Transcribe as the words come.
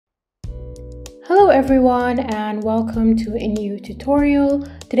Hello everyone and welcome to a new tutorial.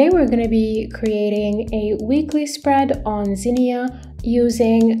 Today we're going to be creating a weekly spread on Zinnia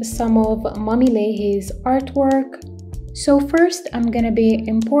using some of Mommy Lhey's artwork. So first I'm going to be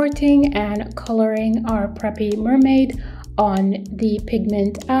importing and coloring our preppy mermaid on the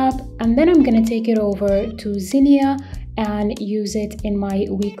Pigment app, and then I'm going to take it over to Zinnia and use it in my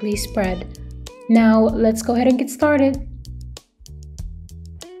weekly spread. Now let's go ahead and get started.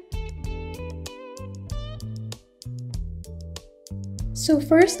 So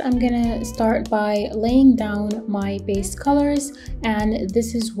first I'm gonna start by laying down my base colors, and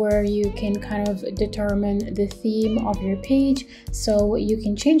this is where you can kind of determine the theme of your page. So you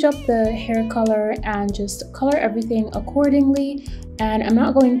can change up the hair color and just color everything accordingly. And I'm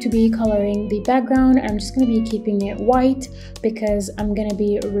not going to be coloring the background, I'm just going to be keeping it white because I'm going to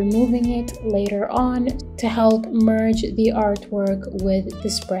be removing it later on to help merge the artwork with the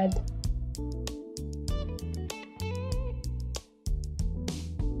spread.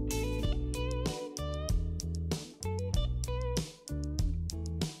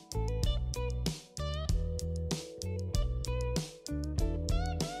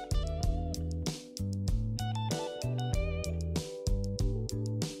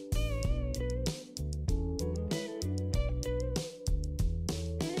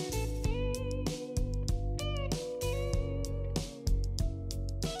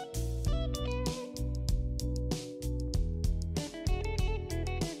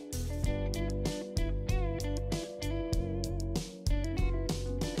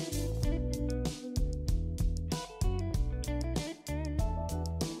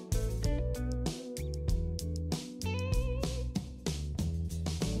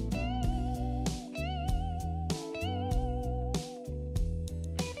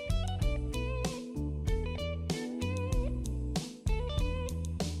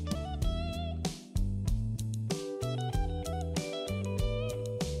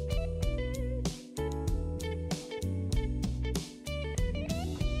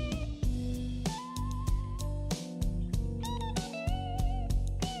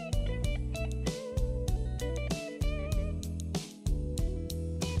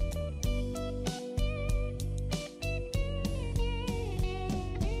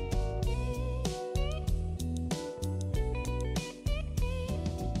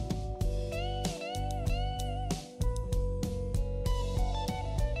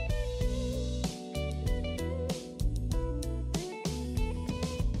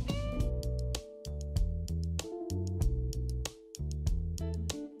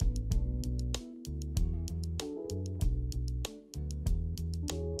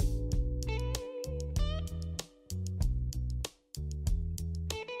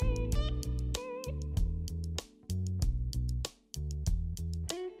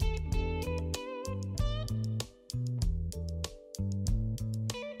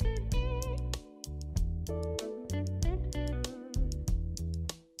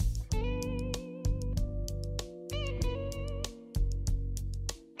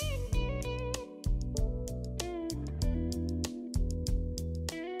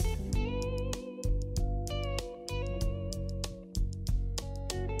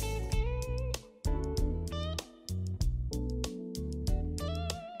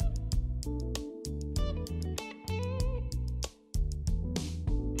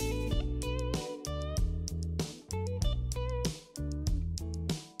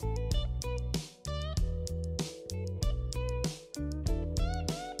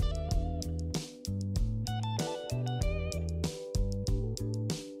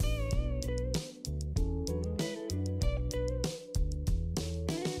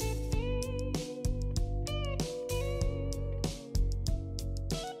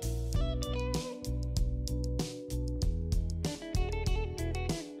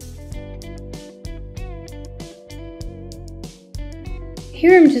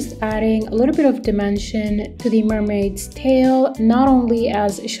 Here I'm just adding a little bit of dimension to the mermaid's tail, not only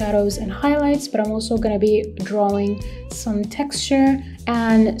as shadows and highlights, but I'm also going to be drawing some texture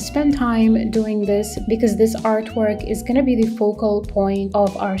and spend time doing this because this artwork is going to be the focal point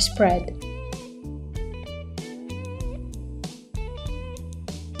of our spread.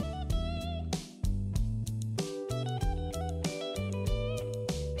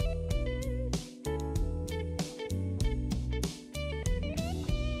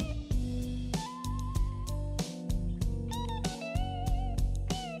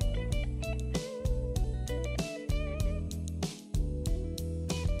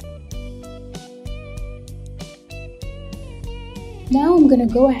 Now I'm gonna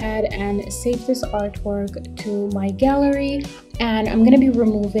go ahead and save this artwork to my gallery, and I'm gonna be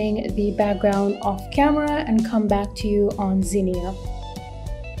removing the background off camera and come back to you on Zinnia.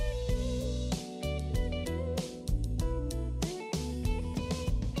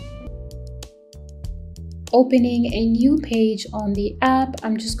 Opening a new page on the app,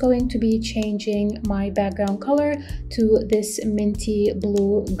 I'm just going to be changing my background color to this minty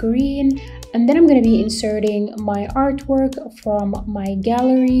blue green, and then I'm going to be inserting my artwork from my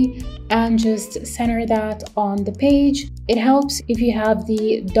gallery and just center that on the page. It helps if you have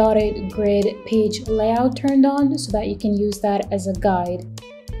the dotted grid page layout turned on so that you can use that as a guide.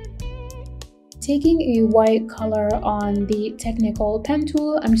 Taking a white color on the technical pen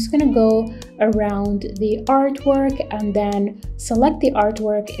tool, I'm just going to go around the artwork and then select the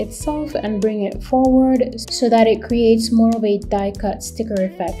artwork itself and bring it forward so that it creates more of a die cut sticker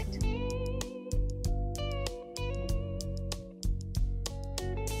effect.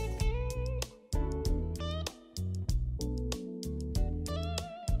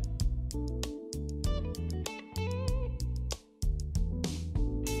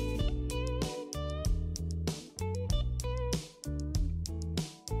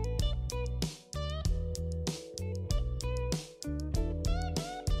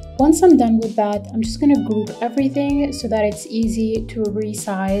 Once I'm done with that, I'm just going to group everything so that it's easy to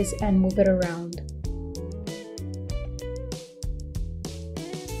resize and move it around.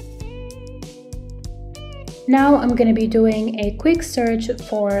 Now I'm going to be doing a quick search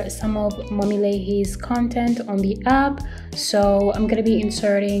for some of Mommy Lhey's content on the app. So I'm going to be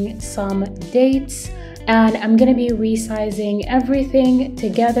inserting some dates, and I'm going to be resizing everything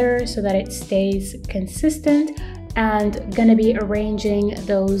together so that it stays consistent, and gonna be arranging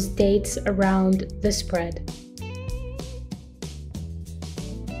those dates around the spread.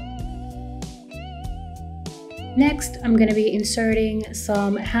 Next, I'm gonna be inserting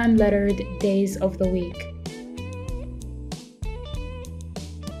some hand-lettered days of the week.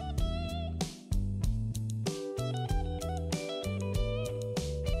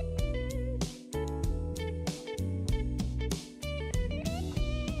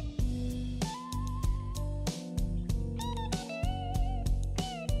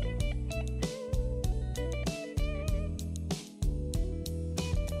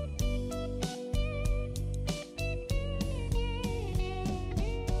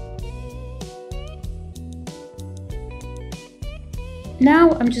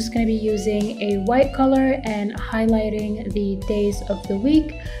 Now I'm just going to be using a white color and highlighting the days of the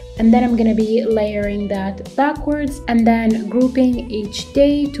week, and then I'm going to be layering that backwards and then grouping each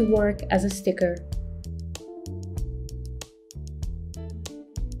day to work as a sticker.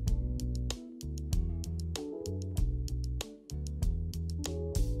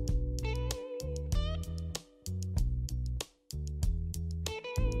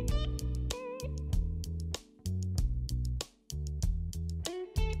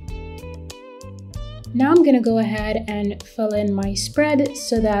 Now I'm gonna go ahead and fill in my spread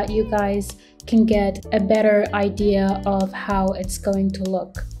so that you guys can get a better idea of how it's going to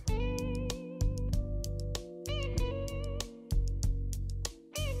look.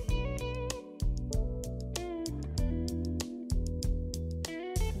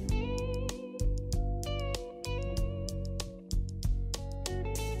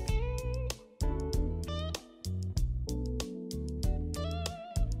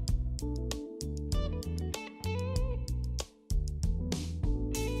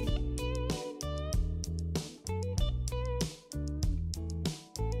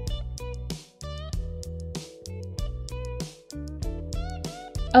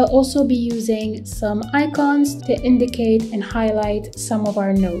 I'll also be using some icons to indicate and highlight some of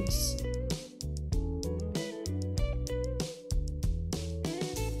our notes.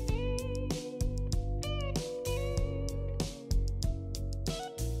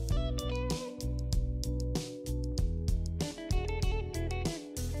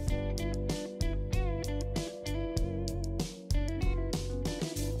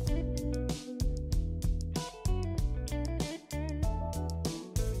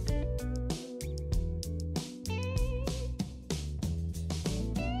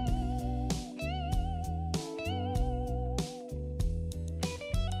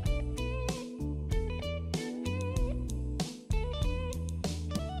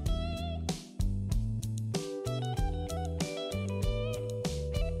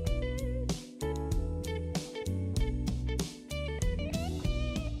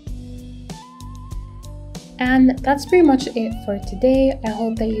 And that's pretty much it for today. I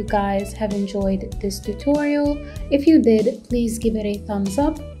hope that you guys have enjoyed this tutorial. If you did, please give it a thumbs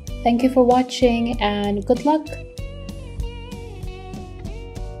up. Thank you for watching and good luck!